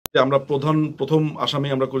আমরা প্রথম আসামি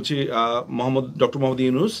আমরা করেছি ডক্টর মোহাম্মদ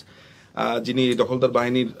ইউনুস, যিনি দখলদার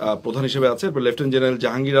বাহিনীর প্রধান হিসেবে আছে। Lieutenant general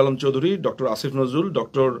Jahangir Alam Chowdhury, doctor Asif Nazrul,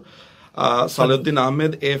 doctor Salehuddin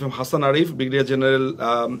Ahmed, AFM Hasan Arif, brigadier general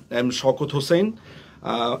M Shawkat Hossain,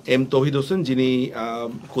 M তৌহিদ হোসেন যিনি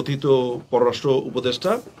কথিত পররাষ্ট্র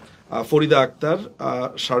উপদেষ্টা, ফরিদা আক্তার,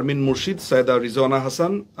 শারমিন মুর্শিদ, সৈয়দা রিজওয়ানা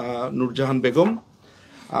হাসান, নূরজাহান বেগম,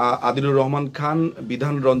 আদিলুর রহমান খান,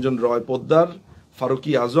 বিধান রঞ্জন রয় পোদ্দার,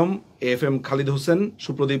 ফারুকি আজম, AFM খালিদ হোসেন,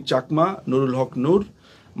 সুপ্রদীপ চাকমা, নুরুল হক নূর,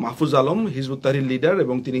 Mahfuz Alam Hizb ut Tahrir leader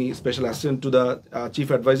এবং তিনি special assistant to the chief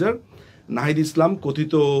adviser, Nahid Islam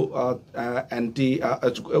কথিত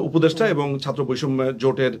উপদেষ্টা এবং ছাত্র বৈষম্য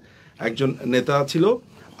জোটের একজন নেতা ছিল,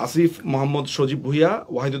 আসিফ মোহাম্মদ সজীব Bhuiyan,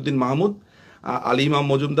 Wahiduddin Mahmud, Ali Imam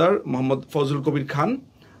Majumdar, Mohammad Fazal Kabir Khan,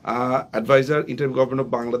 adviser interim government of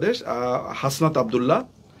Bangladesh, Hasnat Abdullah,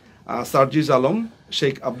 Sarjis Alam,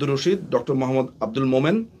 Sheikh Abdur Rashid, doctor Mohammad Abdul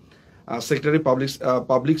Momen, secretary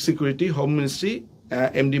public security home ministry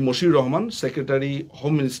MD Moshiur Rahman, secretary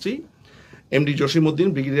home ministry MD Jasimuddin,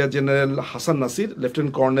 brigadier general Hasan Nasir,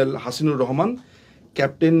 lieutenant colonel Hasinur Rahman,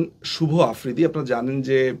 captain শুভ আফ্রিদি। আপনারা জানেন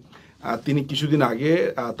যে তিনি কিছুদিন আগে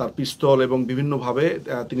তার পিস্তল এবং বিভিন্নভাবে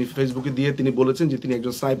তিনি ফেসবুকে দিয়ে তিনি বলেছেন যে তিনি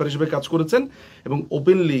একজন স্নাইপার হিসেবে কাজ করেছেন এবং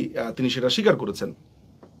ওপেনলি তিনি সেটা স্বীকার করেছেন।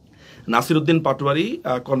 নাসির উদ্দিন পাটোয়ারি,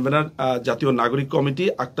 কনভেনার জাতীয় নাগরিক কমিটি,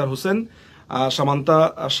 আক্তার হোসেন, সামান্তা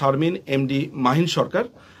শারমিন, MD মাহিন সরকার।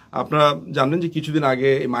 আপনারা জানেন যে কিছুদিন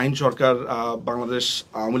আগে মাহিন সরকার বাংলাদেশ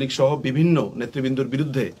আওয়ামী লীগ সহ বিভিন্ন নেতৃবৃন্দর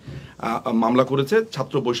বিরুদ্ধে মামলা করেছে।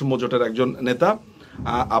 ছাত্র বৈষম্য জোটের একজন নেতা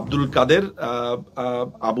আব্দুল কাদের,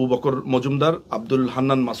 আবু বকর মজুমদার, আব্দুল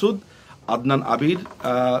হান্নান মাসুদ, আদনান আবির,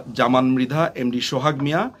 জামান মৃধা, MD সোহাগ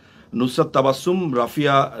মিয়া, নুসরাত তাবাসসুম,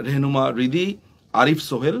 রাফিয়া রেহনুমা রিদি, আরিফ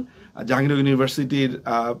সোহেল, জাহাঙ্গীরনগর ইউনিভার্সিটির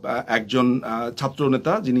একজন ছাত্র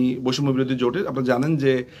নেতা যিনি বৈষম্য বিরোধী জোটের। আপনারা জানেন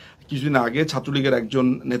যে কিছুদিন আগে ছাত্রলীগের একজন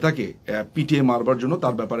নেতাকে পিটিয়ে মারবার জন্য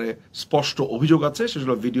তার ব্যাপারে স্পষ্ট অভিযোগ আছে,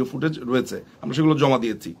 সেগুলো ভিডিও ফুটেজ রয়েছে, আমরা সেগুলো জমা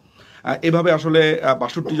দিয়েছি। এভাবে আসলে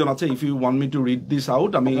 ৬২ জন আছে। If you want me to read this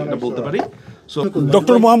out আমি এটা বলতে পারি। সো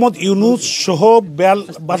ডক্টর মোহাম্মদ ইউনুস সহ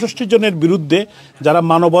 ৬২ জনের বিরুদ্ধে যারা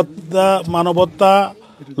মানবতা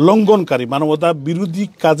লঙ্ঘনকারী, মানবতা বিরোধী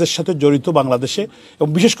কাজের সাথে জড়িত বাংলাদেশে, এবং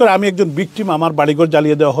বিশেষ করে আমি একজন ভিকটিম, আমার বাড়িঘর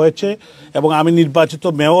জ্বালিয়ে দেওয়া হয়েছে এবং আমি নির্বাচিত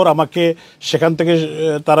মেয়র, আমাকে সেখান থেকে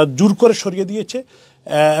তারা জোর করে সরিয়ে দিয়েছে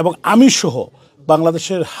এবং আমি সহ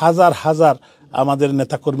বাংলাদেশের হাজার হাজার আমাদের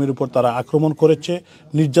নেতাকর্মীর উপর তারা আক্রমণ করেছে,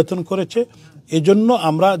 নির্যাতন করেছে। এজন্য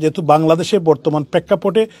আমরা যেহেতু বাংলাদেশে বর্তমান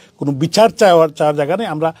প্রেক্ষাপটে কোনো বিচার চাওয়ার জায়গা নেই,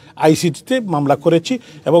 আমরা ICTতে মামলা করেছি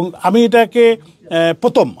এবং আমি এটাকে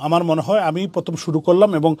আমার মনে হয় আমি প্রথম শুরু করলাম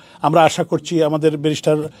এবং আমরা আশা করছি আমাদের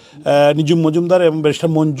ব্যারিস্টার নিজুম মজুমদার এবং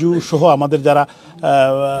ব্যারিস্টার মঞ্জু সহ আমাদের যারা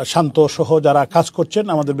শান্ত সহ যারা কাজ করছেন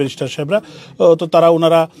আমাদের ব্যারিস্টার সাহেবরা, তো তারা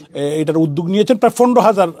ওনারা এটার উদ্যোগ নিয়েছেন। প্রায়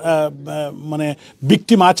 15,000 মানে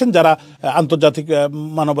ভিকটিম আছেন যারা আন্তর্জাতিক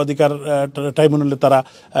মানবাধিকার ট্রাইব্যুনালে তারা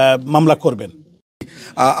মামলা করবেন।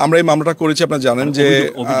 আমরা এই মামলাটা করেছি, আপনারা জানেন যে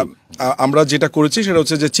আমরা যেটা করেছি সেটা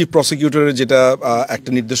হচ্ছে যে চিফ প্রসিকিউটরের যেটা একটা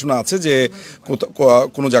নির্দেশনা আছে যে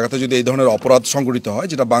কোনো জায়গাতে যদি এই ধরনের অপরাধ সংঘটিত হয়,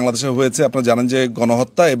 যেটা বাংলাদেশে হয়েছে, আপনারা জানেন যে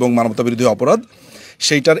গণহত্যা এবং মানবতা বিরোধী অপরাধ,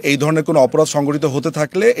 সেইটার এই ধরনের কোনো অপরাধ সংঘটিত হতে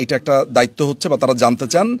থাকলে এটা একটা দায়িত্ব হচ্ছে বা তারা জানতে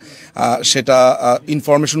চান, সেটা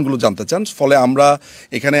ইনফরমেশনগুলো জানতে চান। ফলে আমরা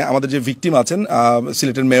এখানে আমাদের যে ভিকটিম আছেন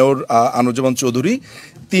সিলেটের মেয়র আনোয়ারুজ্জামান চৌধুরী,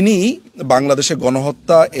 তিনি বাংলাদেশে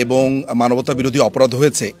গণহত্যা এবং মানবতা বিরোধী অপরাধ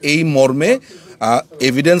হয়েছে এই মর্মে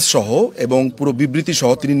এভিডেন্স সহ এবং পুরো বিবৃতি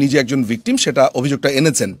সহ তিনি নিজে একজন ভিকটিম, সেটা অভিযোগটা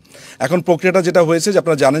এনেছেন। এখন প্রক্রিয়াটা যেটা হয়েছে যে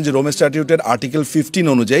আপনারা জানেন যে রোম স্ট্যাটিউটের আর্টিকেল 15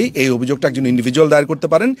 অনুযায়ী এই অভিযোগটা একজন ইন্ডিভিজুয়াল দায়ের করতে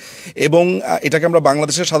পারেন এবং এটাকে আমরা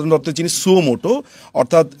বাংলাদেশের সাধারণ অর্থে চিনি সুমোটো,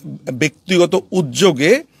 অর্থাৎ ব্যক্তিগত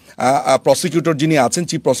উদ্যোগে প্রসিকিউটর যিনি আছেন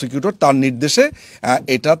চিফ প্রসিকিউটর তার নির্দেশে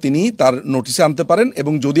এটা তিনি তার নোটিশে আনতে পারেন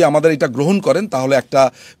এবং যদি আমাদের এটা গ্রহণ করেন তাহলে একটা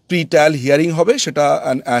প্রি ট্রায়াল হিয়ারিং হবে, সেটা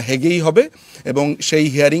হেগেই হবে এবং সেই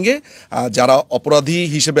হিয়ারিংয়ে যারা অপরাধী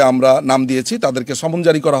হিসেবে আমরা নাম দিয়েছি তাদেরকে সমন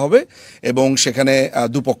জারি করা হবে এবং সেখানে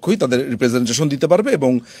দুপক্ষই তাদের রিপ্রেজেন্টেশন দিতে পারবে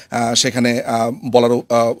এবং সেখানে বলার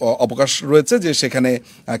অবকাশ রয়েছে যে সেখানে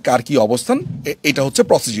কার কী অবস্থান। এটা হচ্ছে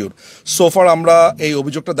প্রসিডিউর। সোফার আমরা এই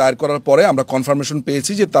অভিযোগটা দায়ের করার পরে আমরা কনফার্মেশন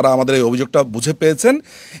পেয়েছি যে তারা আমাদের এই অভিযোগটা বুঝে পেয়েছেন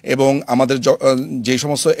এবং আমাদের যে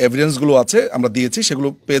সমস্ত এভিডেন্সগুলো আছে আমরা দিয়েছি সেগুলো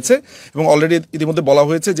পেয়েছে এবং অলরেডি ইতিমধ্যে বলা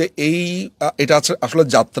হয়েছে যে এটা আসলে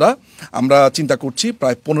যাত্রা। আমরা চিন্তা করছি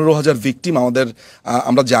প্রায় 15,000 ভিকটিম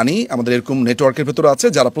আমরা জানি আমাদের এরকম নেটওয়ার্কের ভেতরে আছে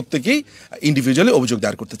যারা প্রত্যেকেই ইন্ডিভিজুয়ালি অভিযোগ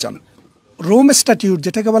দায়ের করতে চান। রোম স্ট্যাটিউট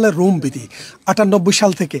যেটাকে বলে রোম বিধি 98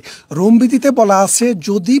 সাল থেকে, রোম বিধিতে বলা আছে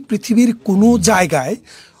যদি পৃথিবীর কোনো জায়গায়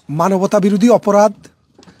মানবতা বিরোধী অপরাধ,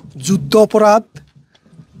 যুদ্ধ অপরাধ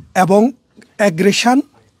এবং অ্যাগ্রেশন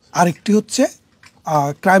আরেকটি হচ্ছে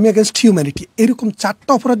ক্রাইম এগেনস্ট হিউম্যানিটি। এরকম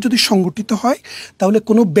 4টা অপরাধ যদি সংগঠিত হয় তাহলে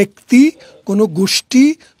কোনো ব্যক্তি, কোনো গোষ্ঠী,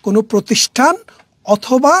 কোনো প্রতিষ্ঠান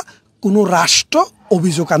অথবা কোনো রাষ্ট্র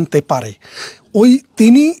অভিযোগ আনতে পারে।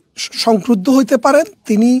 তিনি সংক্রুদ্ধ হইতে পারেন,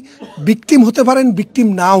 তিনি ভিকটিম হতে পারেন, ভিকটিম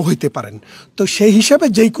নাও হইতে পারেন। তো সেই হিসাবে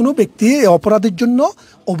যেই কোনো ব্যক্তি এই অপরাধের জন্য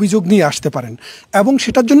অভিযোগ নিয়ে আসতে পারেন এবং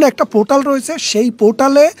সেটার জন্য একটা পোর্টাল রয়েছে, সেই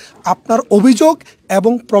পোর্টালে আপনার অভিযোগ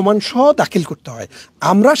এবং প্রমাণসহ দাখিল করতে হয়।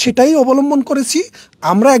 আমরা সেটাই অবলম্বন করেছি।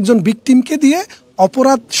 আমরা একজন ভিকটিমকে দিয়ে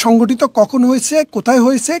অপরাধ সংগঠিত কখন হয়েছে, কোথায়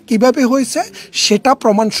হয়েছে, কিভাবে হয়েছে সেটা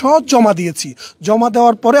প্রমাণসহ জমা দিয়েছি। জমা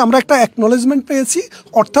দেওয়ার পরে আমরা একটা অ্যাকনোলেজমেন্ট পেয়েছি,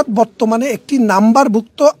 অর্থাৎ বর্তমানে একটি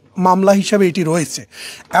নাম্বারভুক্ত মামলা হিসাবে এটি রয়েছে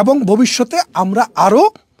এবং ভবিষ্যতে আমরা আরও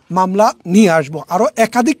মামলা নিয়ে আসবো, আরও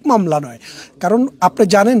একাধিক মামলা নয়। কারণ আপনি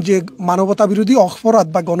জানেন যে মানবতা বিরোধী অপরাধ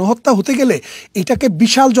বা গণহত্যা হতে গেলে এটাকে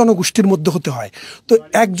বিশাল জনগোষ্ঠীর মধ্যে হতে হয়। তো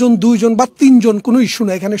 1 জন 2 জন বা 3 জন কোনো ইস্যু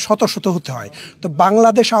না, এখানে শত শত হতে হয়। তো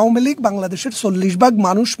বাংলাদেশ আওয়ামী লীগ বাংলাদেশের 40%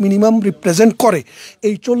 মানুষ মিনিমাম রিপ্রেজেন্ট করে।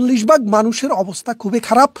 এই 40% মানুষের অবস্থা খুবই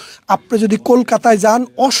খারাপ। আপনি যদি কলকাতায় যান,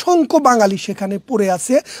 অসংখ্য বাঙালি সেখানে পড়ে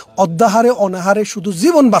আছে অদ্যাহারে অনাহারে শুধু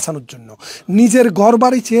জীবন বাঁচানোর জন্য। নিজের ঘর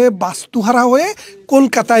বাড়ি চেয়ে বাস্তুহারা হয়ে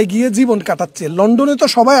কলকাতায় গিয়ে জীবন কাটাচ্ছে। লন্ডনে তো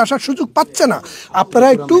সবাই আসার সুযোগ পাচ্ছে না। আপনারা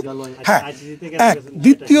একটু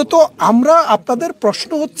দ্বিতীয়ত আমরা আপনাদের প্রশ্ন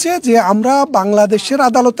হচ্ছে যে আমরা বাংলাদেশের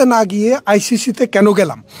আদালতে না গিয়ে আইসিসিতে কেন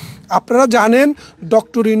গেলাম। আপনারা জানেন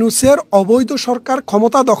ডক্টর ইউনূসের অবৈধ সরকার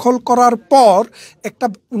ক্ষমতা দখল করার পর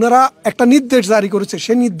ওনারা একটা নির্দেশ জারি করেছে।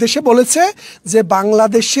 সেই নির্দেশে বলেছে যে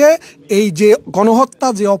বাংলাদেশে এই যে গণহত্যা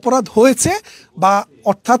যে অপরাধ হয়েছে বা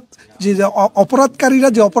অর্থাৎ যে অপরাধকারীরা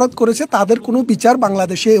যে অপরাধ করেছে তাদের কোনো বিচার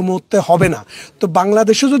বাংলাদেশে এই মুহূর্তে হবে না। তো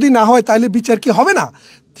বাংলাদেশে যদি না হয় তাহলে বিচার কি হবে না?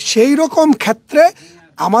 সেই রকম ক্ষেত্রে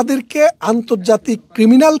আমাদেরকে আন্তর্জাতিক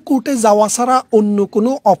ক্রিমিনাল কোর্টে যাওয়া ছাড়া অন্য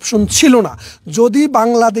কোনো অপশন ছিল না। যদি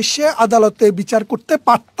বাংলাদেশে আদালতে বিচার করতে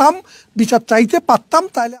পারতাম, বিচার চাইতে পারতাম,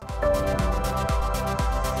 তাহলে